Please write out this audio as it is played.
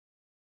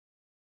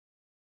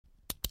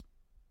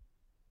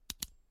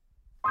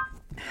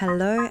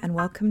Hello and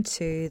welcome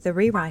to The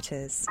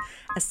Rewriters,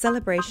 a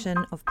celebration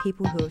of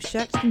people who have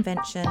shirked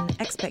convention,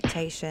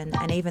 expectation,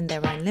 and even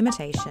their own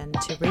limitation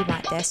to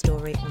rewrite their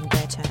story on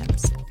their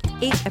terms.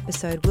 Each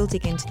episode will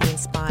dig into the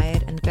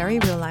inspired and very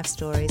real-life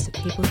stories of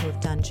people who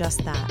have done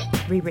just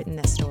that, rewritten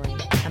their story.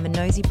 I'm a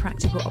nosy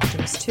practical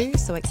optimist too,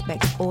 so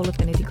expect all of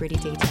the nitty-gritty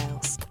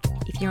details.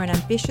 If you're an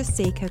ambitious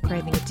seeker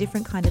craving a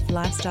different kind of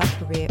lifestyle,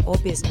 career or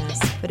business,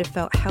 but have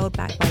felt held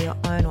back by your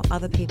own or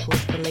other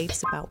people's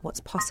beliefs about what's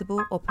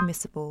possible or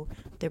permissible,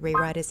 The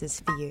Rewriters is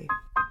for you.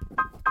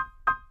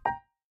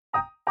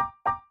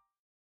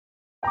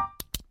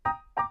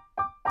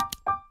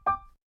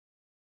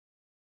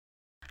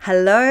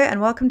 Hello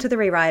and welcome to The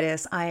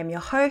Rewriters. I am your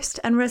host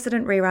and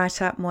resident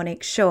rewriter,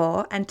 Monique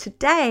Shaw, and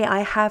today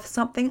I have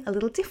something a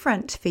little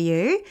different for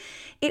you.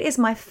 It is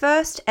my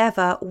first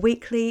ever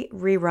weekly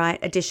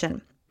rewrite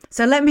edition.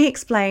 So let me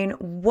explain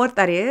what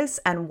that is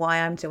and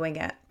why I'm doing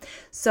it.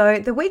 So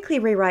the weekly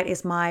rewrite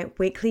is my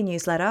weekly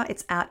newsletter.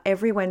 It's out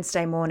every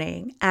Wednesday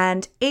morning,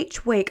 and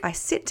each week I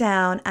sit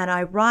down and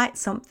I write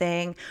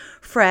something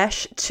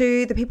fresh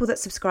to the people that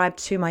subscribe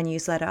to my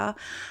newsletter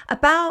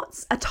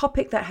about a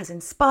topic that has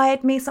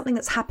inspired me, something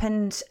that's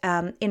happened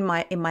in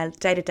my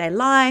day-to-day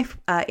life,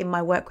 in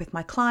my work with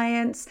my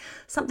clients,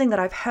 something that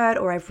I've heard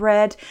or I've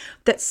read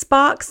that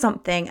sparks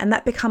something, and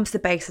that becomes the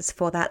basis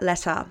for that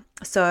letter.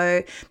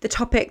 So the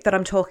topic that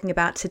I'm talking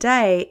about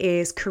today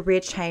is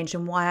career change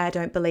and why I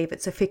don't believe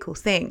it's a fickle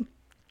thing.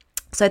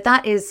 So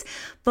that is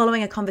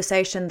following a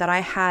conversation that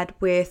I had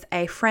with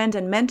a friend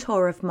and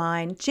mentor of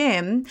mine,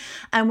 Jim,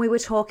 and we were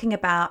talking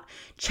about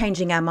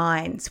changing our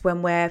minds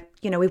when we've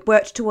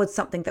worked towards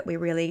something that we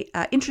really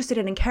are interested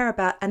in and care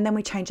about, and then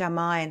we change our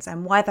minds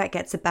and why that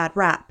gets a bad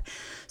rap.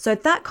 So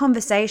that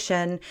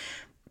conversation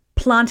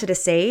planted a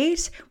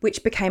seed,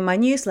 which became my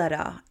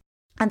newsletter.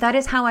 And that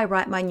is how I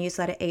write my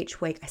newsletter each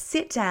week. I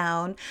sit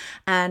down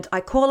and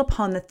I call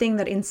upon the thing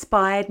that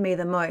inspired me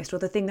the most, or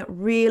the thing that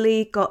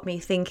really got me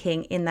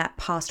thinking in that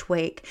past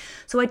week.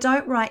 So I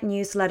don't write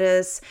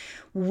newsletters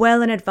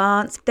well in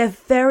advance. They're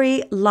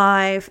very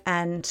live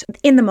and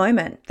in the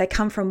moment. They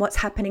come from what's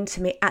happening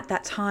to me at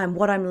that time,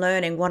 what I'm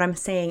learning, what I'm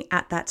seeing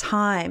at that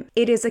time.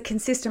 It is a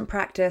consistent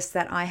practice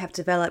that I have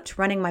developed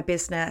running my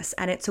business,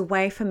 and it's a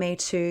way for me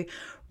to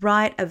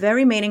write a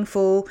very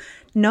meaningful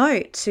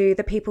note to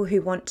the people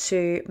who want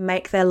to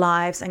make their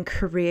lives and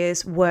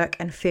careers work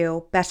and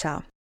feel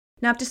better.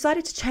 Now, I've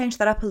decided to change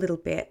that up a little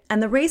bit.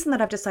 And the reason that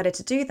I've decided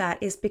to do that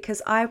is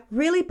because I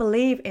really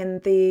believe in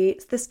the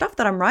stuff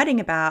that I'm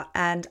writing about.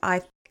 And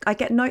I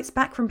get notes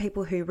back from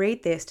people who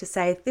read this to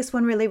say, this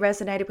one really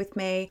resonated with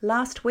me.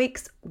 Last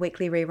week's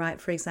weekly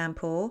rewrite, for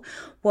example,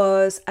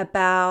 was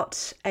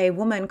about a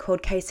woman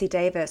called Casey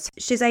Davis.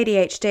 She's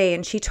ADHD,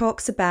 and she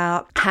talks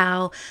about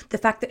how the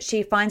fact that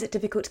she finds it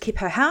difficult to keep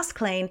her house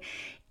clean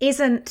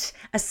isn't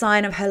a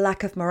sign of her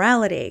lack of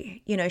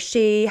morality. You know,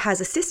 she has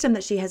a system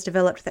that she has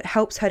developed that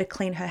helps her to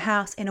clean her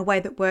house in a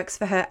way that works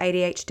for her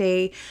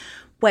ADHD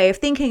way of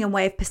thinking and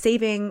way of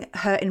perceiving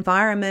her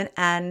environment,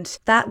 and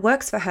that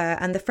works for her.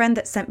 And the friend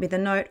that sent me the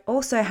note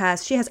also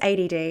has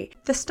ADD.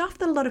 The stuff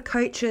that a lot of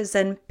coaches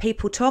and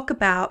people talk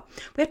about,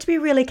 we have to be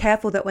really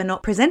careful that we're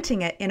not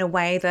presenting it in a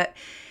way that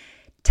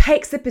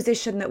takes the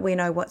position that we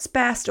know what's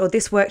best, or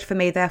this worked for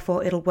me,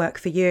 therefore it'll work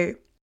for you.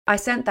 I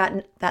sent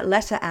that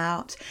letter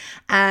out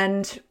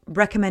and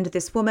recommended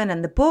this woman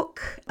and the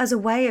book as a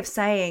way of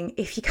saying,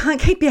 if you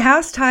can't keep your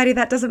house tidy,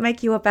 that doesn't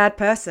make you a bad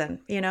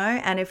person,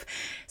 and if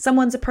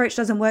someone's approach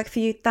doesn't work for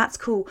you, that's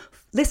cool.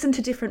 Listen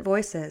to different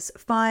voices,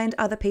 find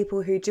other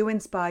people who do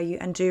inspire you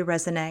and do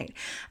resonate.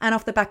 And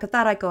off the back of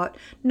that, I got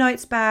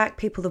notes back.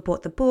 People have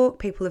bought the book.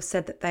 People have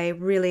said that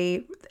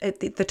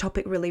the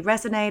topic really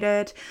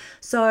resonated.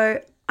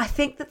 So I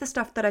think that the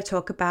stuff that I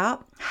talk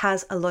about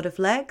has a lot of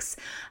legs,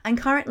 and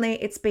currently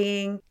it's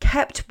being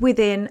kept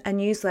within a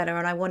newsletter,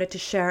 and I wanted to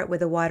share it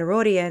with a wider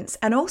audience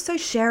and also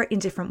share it in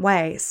different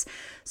ways.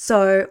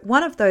 So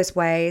one of those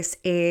ways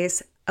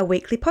is a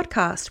weekly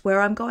podcast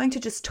where I'm going to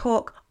just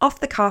talk off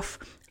the cuff,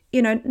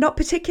 not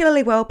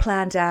particularly well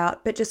planned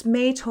out, but just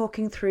me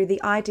talking through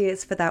the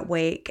ideas for that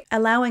week,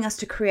 allowing us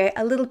to create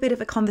a little bit of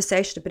a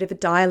conversation, a bit of a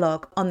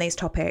dialogue on these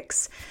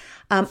topics.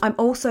 I'm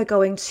also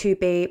going to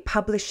be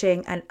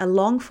publishing a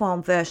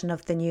long-form version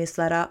of the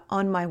newsletter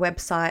on my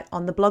website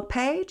on the blog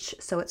page.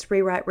 So it's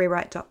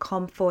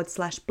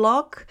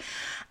rewrite.com/blog.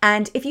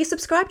 And if you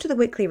subscribe to the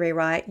weekly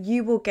rewrite,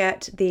 you will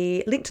get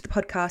the link to the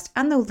podcast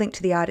and the link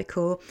to the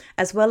article,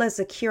 as well as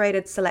a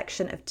curated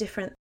selection of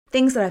different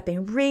things that I've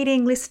been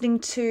reading, listening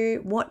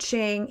to,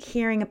 watching,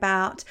 hearing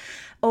about,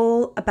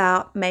 all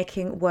about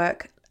making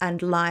work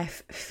and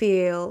life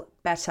feel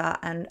better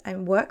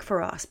and work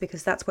for us,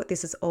 because that's what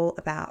this is all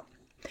about.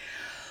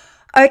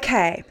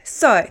 Okay,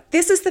 so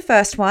this is the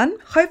first one.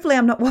 Hopefully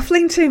I'm not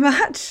waffling too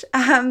much.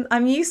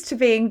 I'm used to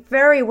being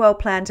very well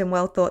planned and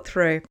well thought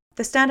through.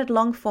 The standard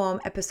long form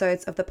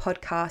episodes of the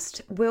podcast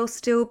will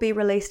still be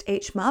released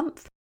each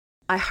month.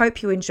 I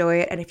hope you enjoy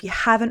it. And if you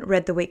haven't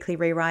read the weekly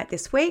rewrite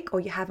this week, or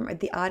you haven't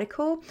read the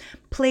article,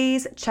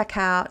 please check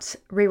out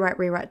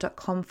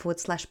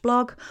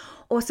rewriterewrite.com/blog,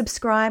 or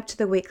subscribe to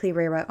the weekly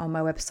rewrite on my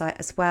website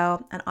as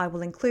well. And I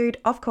will include,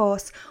 of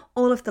course,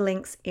 all of the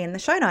links in the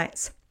show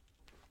notes.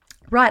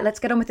 Right, let's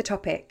get on with the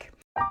topic.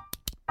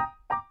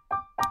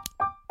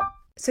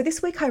 So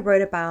this week I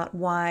wrote about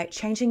why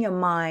changing your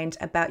mind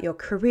about your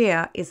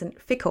career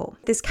isn't fickle.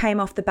 This came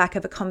off the back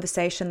of a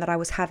conversation that I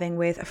was having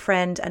with a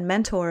friend and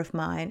mentor of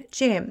mine,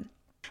 Jim.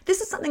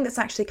 This is something that's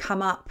actually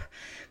come up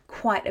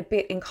quite a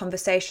bit in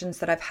conversations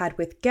that I've had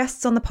with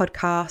guests on the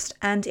podcast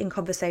and in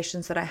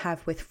conversations that I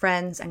have with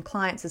friends and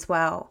clients as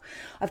well.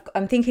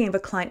 I'm thinking of a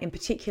client in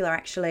particular,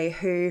 actually,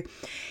 who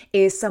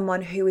is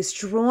someone who is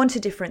drawn to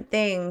different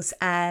things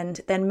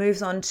and then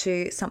moves on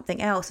to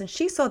something else. And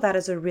she saw that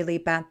as a really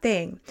bad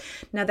thing.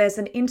 Now, there's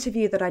an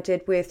interview that I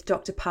did with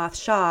Dr. Parth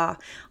Shah.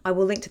 I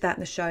will link to that in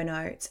the show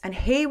notes. And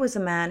he was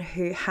a man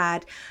who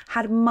had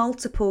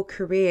multiple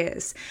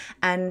careers,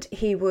 and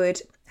he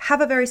would have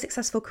a very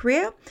successful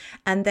career,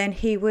 and then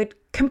he would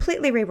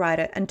completely rewrite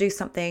it and do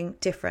something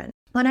different.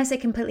 When I say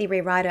completely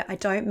rewrite it, I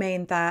don't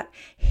mean that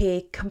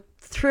he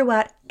threw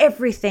out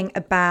everything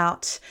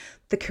about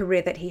the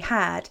career that he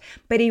had,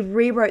 but he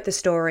rewrote the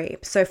story.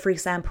 So for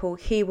example,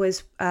 he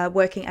was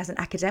working as an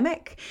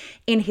academic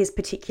in his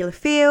particular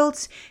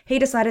field. He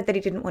decided that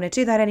he didn't want to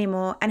do that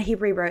anymore, and he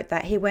rewrote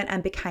that. He went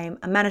and became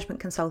a management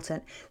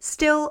consultant,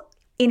 still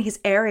in his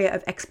area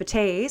of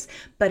expertise,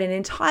 but an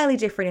entirely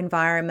different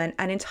environment,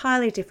 an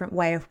entirely different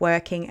way of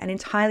working, an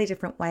entirely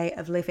different way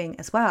of living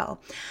as well.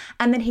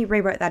 And then he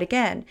rewrote that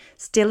again,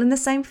 still in the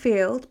same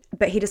field,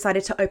 but he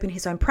decided to open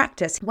his own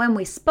practice. When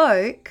we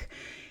spoke,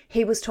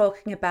 he was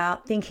talking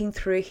about thinking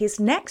through his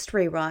next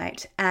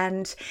rewrite,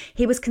 and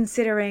he was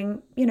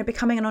considering,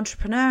 becoming an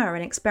entrepreneur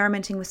and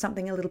experimenting with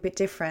something a little bit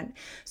different.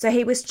 So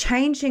he was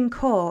changing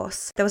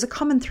course. There was a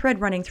common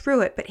thread running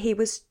through it, but he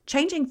was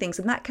changing things,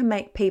 and that can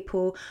make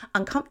people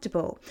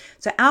uncomfortable.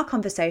 So our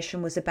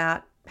conversation was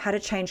about how to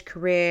change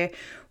career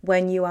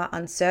when you are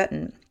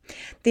uncertain.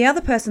 The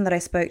other person that I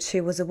spoke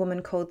to was a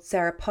woman called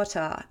Sarah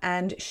Potter,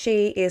 and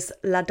she is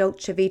La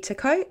Dolce Vita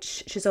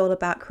coach. She's all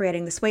about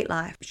creating the sweet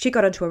life. She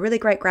got onto a really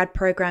great grad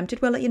program,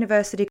 did well at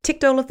university,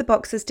 ticked all of the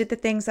boxes, did the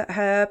things that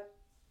her,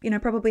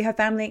 probably her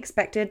family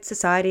expected,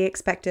 society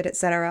expected,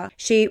 etc.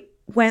 She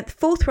went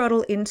full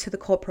throttle into the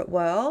corporate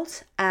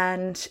world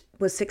and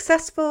was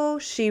successful.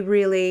 She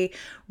really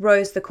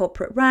rose the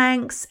corporate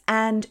ranks,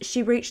 and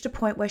she reached a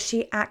point where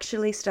she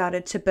actually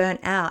started to burn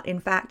out. In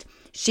fact,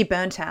 she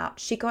burnt out,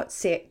 she got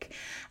sick,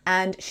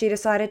 and she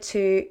decided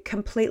to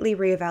completely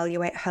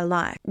reevaluate her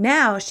life.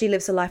 Now she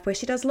lives a life where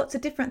she does lots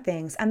of different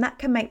things, and that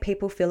can make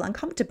people feel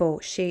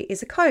uncomfortable. She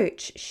is a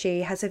coach,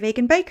 she has a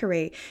vegan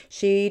bakery,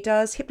 she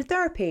does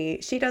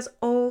hypnotherapy, she does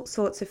all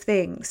sorts of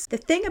things. The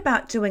thing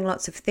about doing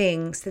lots of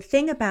things, the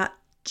thing about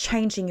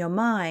changing your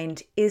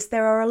mind, is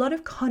there are a lot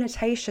of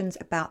connotations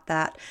about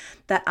that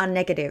are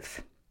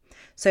negative.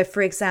 So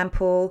for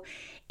example,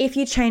 if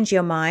you change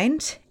your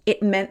mind,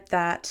 it meant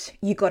that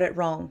you got it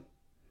wrong.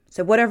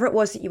 So whatever it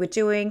was that you were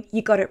doing,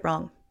 you got it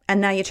wrong.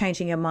 And now you're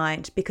changing your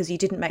mind because you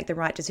didn't make the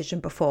right decision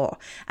before.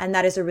 And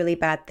that is a really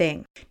bad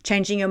thing.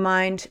 Changing your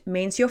mind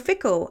means you're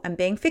fickle, and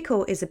being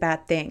fickle is a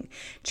bad thing.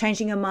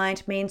 Changing your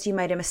mind means you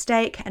made a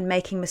mistake, and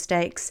making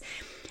mistakes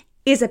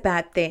is a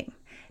bad thing.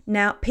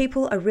 Now,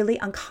 people are really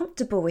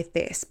uncomfortable with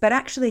this, but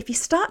actually, if you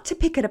start to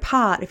pick it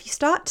apart, if you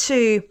start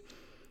to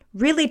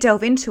really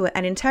delve into it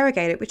and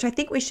interrogate it, which I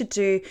think we should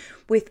do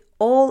with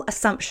all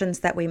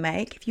assumptions that we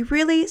make, if you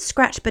really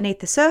scratch beneath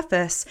the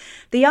surface,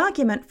 the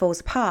argument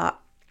falls apart.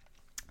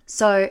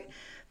 So,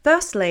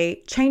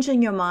 firstly,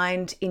 changing your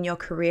mind in your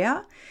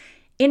career,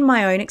 in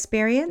my own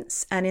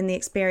experience and in the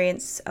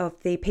experience of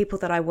the people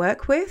that I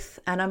work with,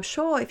 and I'm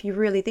sure if you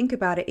really think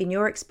about it, in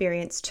your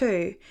experience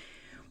too,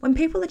 when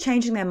people are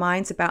changing their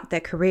minds about their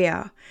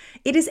career,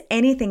 it is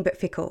anything but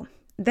fickle.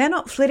 They're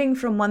not flitting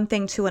from one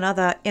thing to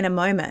another in a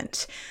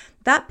moment.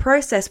 That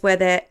process where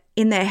they're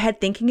in their head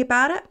thinking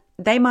about it,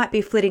 they might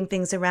be flitting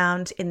things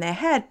around in their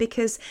head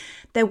because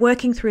they're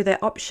working through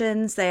their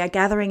options, they are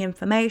gathering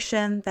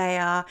information, they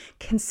are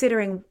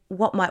considering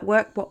what might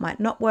work, what might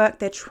not work,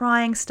 they're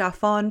trying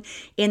stuff on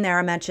in their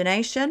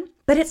imagination.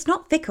 But it's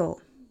not fickle,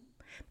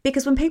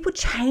 because when people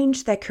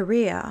change their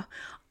career,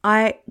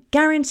 I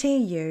guarantee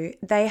you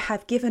they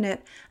have given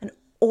it an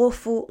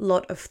awful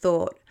lot of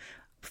thought.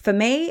 For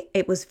me,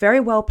 it was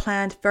very well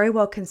planned, very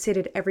well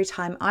considered every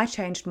time I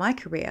changed my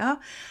career,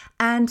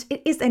 and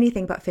it is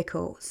anything but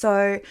fickle.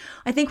 So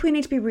I think we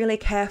need to be really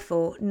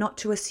careful not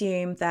to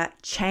assume that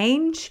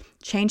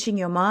changing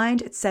your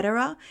mind,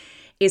 etc.,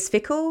 is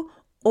fickle,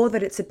 or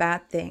that it's a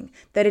bad thing,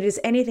 that it is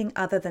anything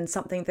other than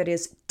something that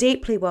is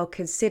deeply well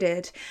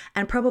considered,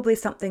 and probably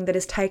something that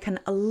has taken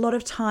a lot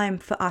of time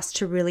for us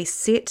to really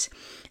sit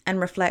and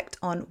reflect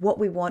on what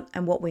we want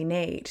and what we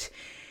need.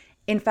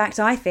 In fact,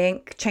 I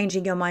think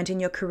changing your mind in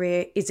your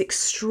career is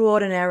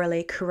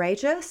extraordinarily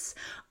courageous.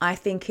 I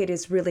think it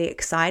is really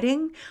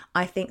exciting.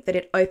 I think that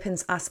it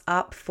opens us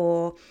up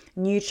for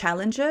new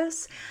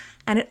challenges,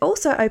 and it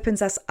also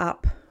opens us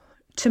up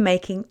to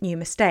making new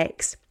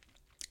mistakes.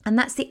 And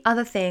that's the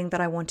other thing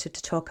that I wanted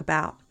to talk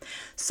about.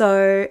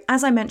 So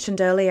as I mentioned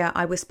earlier,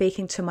 I was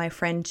speaking to my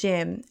friend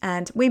Jim,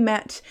 and we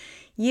met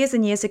years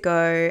and years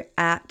ago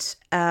at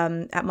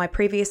my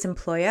previous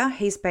employer.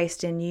 He's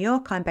based in New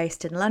York, I'm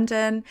based in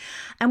London,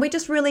 and we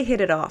just really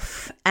hit it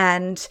off.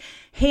 And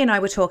he and I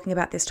were talking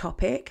about this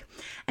topic,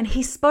 and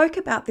he spoke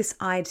about this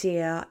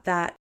idea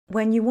that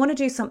when you want to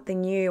do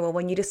something new, or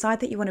when you decide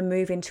that you want to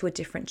move into a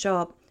different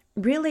job,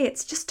 really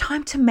it's just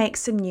time to make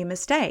some new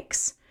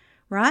mistakes,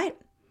 right?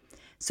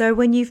 So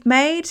when you've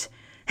made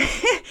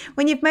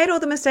all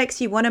the mistakes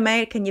you want to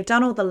make and you've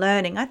done all the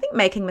learning, I think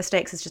making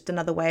mistakes is just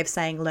another way of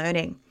saying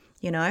learning,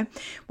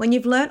 when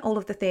you've learned all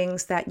of the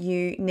things that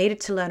you needed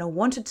to learn or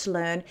wanted to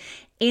learn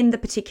in the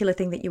particular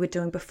thing that you were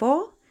doing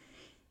before,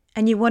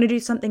 and you want to do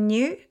something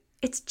new,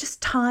 it's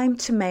just time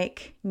to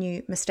make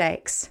new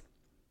mistakes.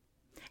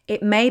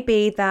 It may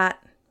be that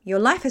your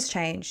life has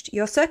changed,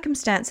 your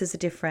circumstances are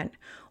different,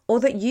 or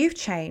that you've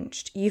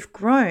changed, you've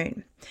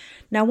grown.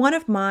 Now, one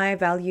of my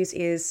values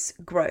is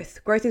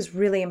growth. Growth is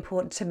really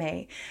important to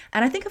me.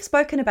 And I think I've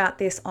spoken about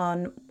this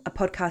on a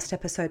podcast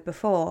episode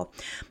before.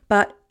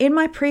 But in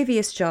my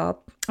previous job,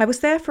 I was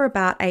there for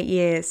about 8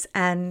 years.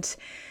 And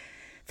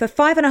for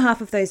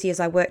 5.5 of those years,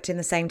 I worked in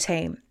the same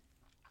team.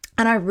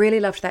 And I really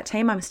loved that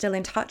team. I'm still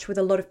in touch with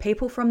a lot of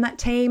people from that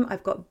team.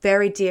 I've got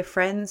very dear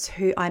friends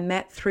who I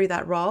met through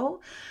that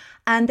role.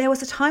 And there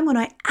was a time when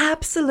I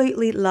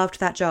absolutely loved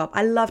that job.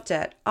 I loved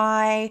it.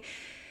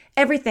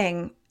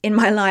 Everything in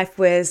my life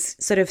was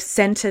sort of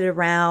centered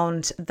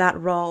around that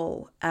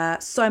role.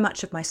 So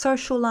much of my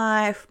social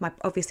life,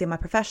 obviously my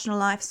professional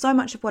life, so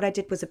much of what I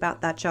did was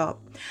about that job.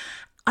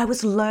 I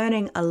was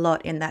learning a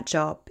lot in that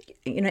job.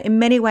 In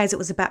many ways, it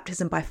was a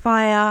baptism by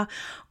fire.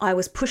 I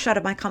was pushed out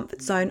of my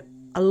comfort zone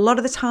a lot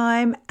of the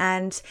time,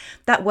 and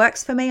that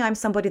works for me. I'm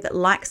somebody that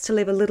likes to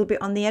live a little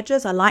bit on the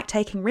edges. I like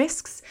taking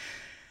risks.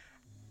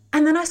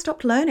 And then I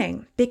stopped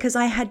learning because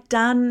I had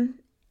done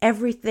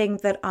everything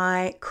that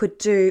I could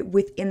do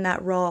within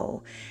that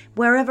role.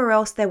 Wherever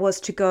else there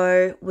was to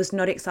go was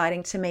not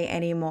exciting to me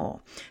anymore.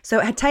 So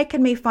it had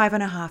taken me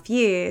 5.5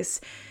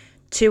 years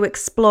to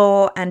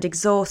explore and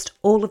exhaust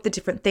all of the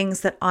different things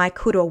that I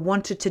could or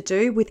wanted to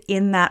do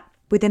within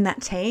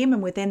that team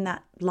and within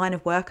that line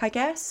of work, I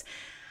guess.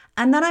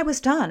 And then I was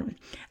done.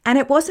 And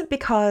it wasn't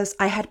because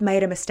I had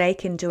made a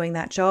mistake in doing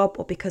that job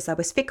or because I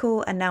was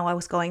fickle and now I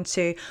was going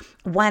to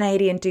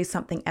 180 and do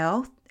something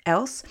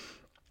else.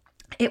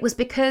 It was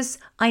because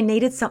I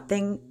needed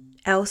something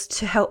else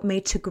to help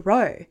me to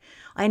grow.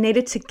 I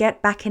needed to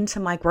get back into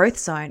my growth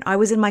zone. I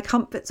was in my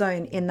comfort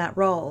zone in that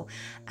role.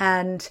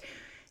 And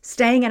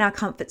staying in our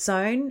comfort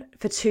zone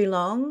for too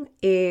long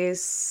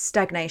is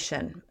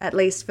stagnation. At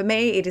least for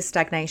me, it is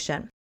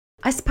stagnation.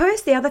 I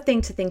suppose the other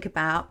thing to think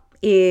about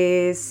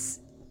is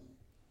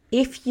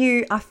if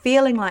you are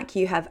feeling like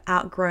you have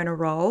outgrown a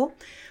role,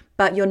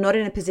 but you're not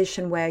in a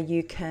position where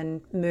you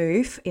can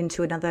move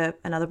into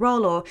another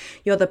role, or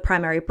you're the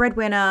primary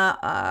breadwinner,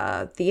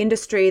 the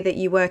industry that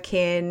you work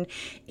in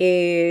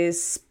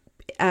is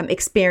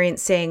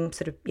experiencing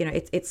sort of,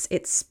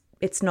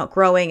 it's not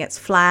growing, it's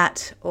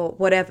flat or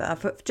whatever.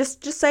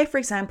 Just say, for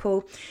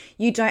example,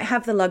 you don't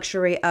have the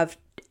luxury of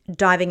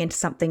diving into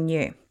something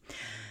new.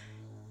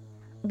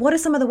 What are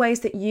some of the ways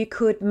that you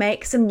could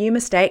make some new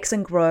mistakes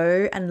and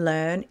grow and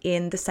learn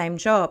in the same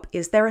job?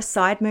 Is there a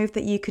side move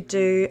that you could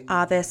do?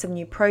 Are there some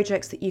new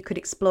projects that you could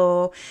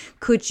explore?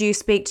 Could you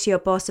speak to your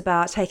boss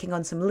about taking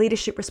on some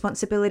leadership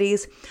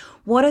responsibilities?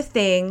 What are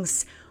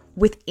things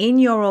within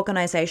your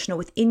organization or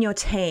within your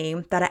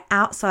team that are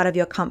outside of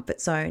your comfort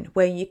zone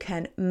where you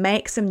can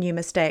make some new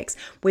mistakes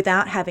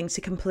without having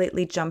to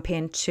completely jump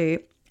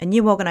into a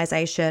new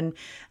organization,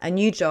 a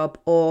new job,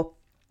 or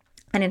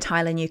an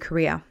entirely new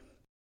career?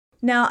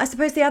 Now, I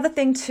suppose the other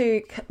thing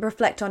to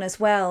reflect on as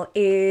well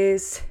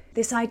is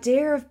this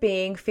idea of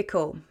being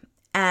fickle,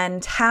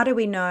 and how do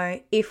we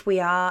know if we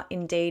are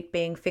indeed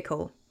being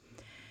fickle?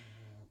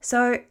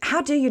 So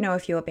how do you know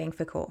if you're being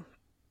fickle?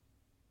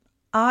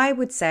 I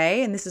would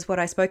say, and this is what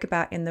I spoke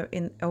about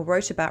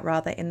wrote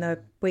about in the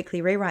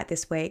weekly rewrite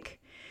this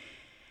week,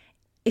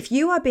 if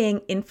you are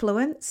being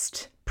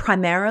influenced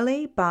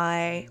primarily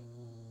by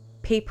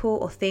people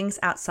or things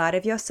outside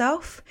of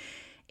yourself,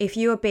 if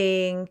you are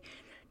being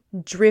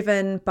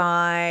driven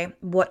by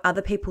what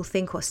other people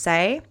think or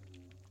say,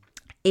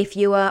 if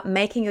you are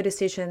making your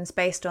decisions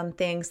based on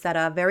things that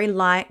are very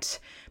light,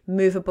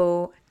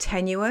 movable,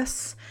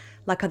 tenuous,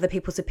 like other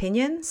people's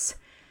opinions,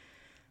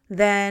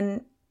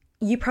 then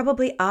you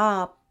probably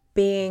are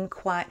being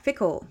quite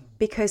fickle.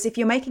 Because if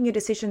you're making your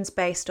decisions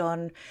based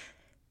on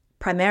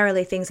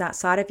primarily things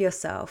outside of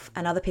yourself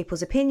and other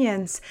people's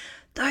opinions,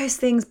 those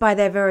things by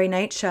their very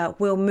nature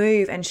will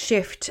move and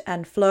shift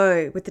and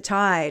flow with the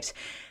tide.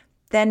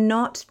 They're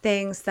not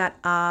things that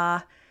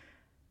are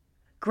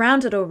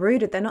grounded or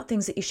rooted. They're not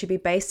things that you should be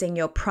basing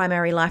your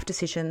primary life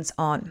decisions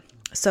on.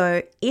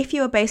 So if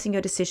you are basing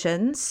your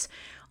decisions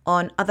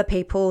on other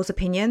people's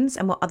opinions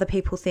and what other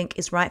people think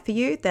is right for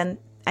you,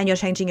 and you're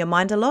changing your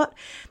mind a lot,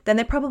 then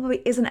there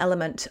probably is an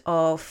element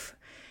of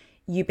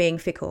you being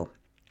fickle.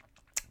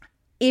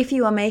 if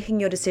you are making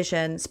your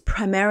decisions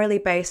primarily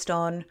based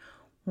on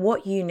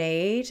what you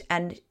need,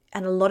 and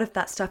a lot of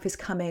that stuff is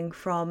coming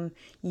from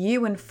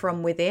you and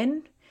from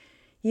within,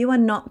 you are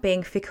not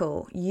being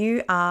fickle.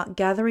 You are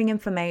gathering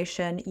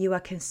information. You are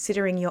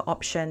considering your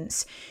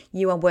options.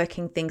 You are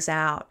working things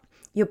out.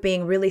 You're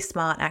being really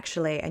smart,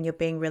 actually, and you're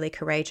being really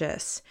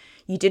courageous.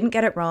 You didn't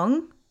get it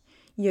wrong.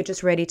 You're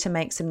just ready to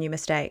make some new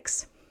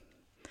mistakes.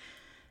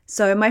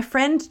 So my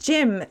friend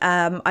Jim,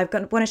 I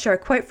want to share a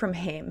quote from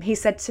him. He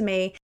said to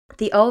me,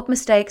 "The old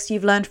mistakes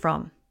you've learned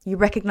from, you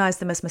recognize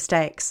them as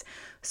mistakes.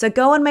 So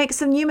go and make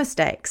some new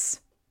mistakes."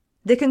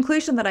 The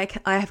conclusion that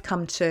I have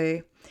come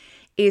to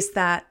is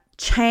that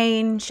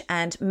change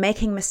and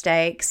making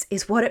mistakes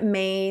is what it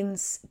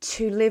means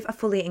to live a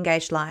fully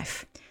engaged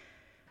life.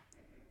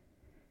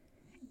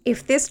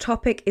 If this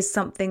topic is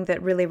something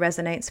that really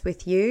resonates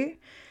with you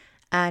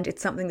and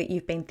it's something that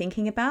you've been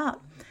thinking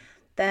about,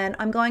 then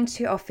I'm going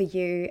to offer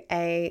you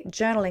a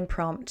journaling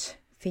prompt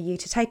for you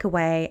to take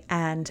away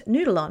and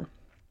noodle on.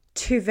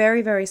 2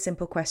 very, very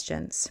simple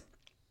questions.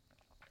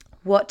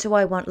 What do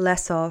I want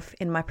less of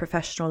in my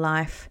professional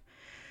life?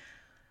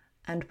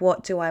 And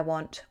what do I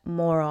want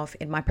more of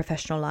in my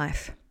professional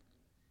life?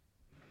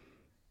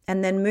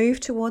 And then move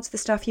towards the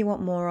stuff you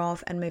want more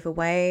of and move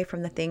away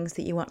from the things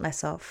that you want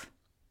less of.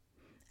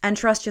 And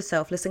trust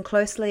yourself. Listen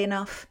closely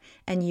enough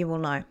and you will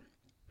know.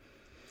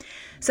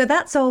 So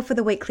that's all for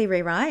the weekly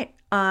rewrite.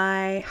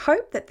 I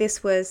hope that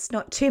this was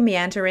not too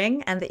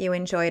meandering and that you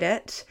enjoyed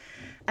it.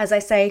 As I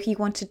say, if you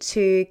want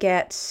to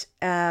get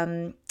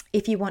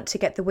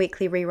the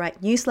weekly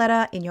rewrite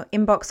newsletter in your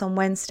inbox on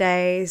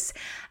Wednesdays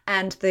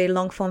and the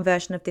long form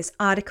version of this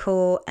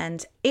article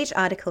and each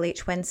article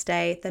each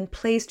Wednesday, then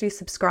please do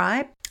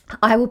subscribe.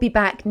 I will be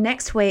back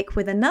next week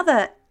with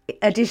another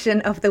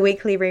edition of the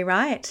weekly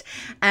rewrite,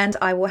 and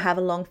I will have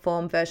a long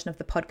form version of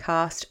the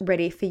podcast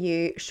ready for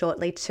you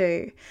shortly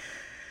too.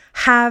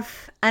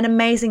 Have an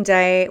amazing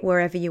day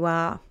wherever you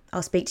are.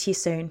 I'll speak to you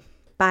soon.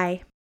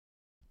 Bye.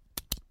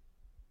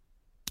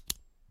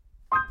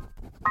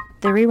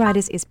 The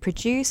Rewriters is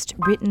produced,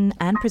 written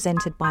and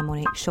presented by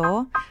Monique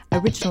Shaw,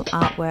 original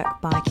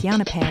artwork by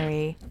Kiana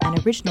Perry,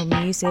 and original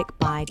music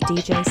by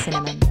DJ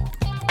Cinnamon.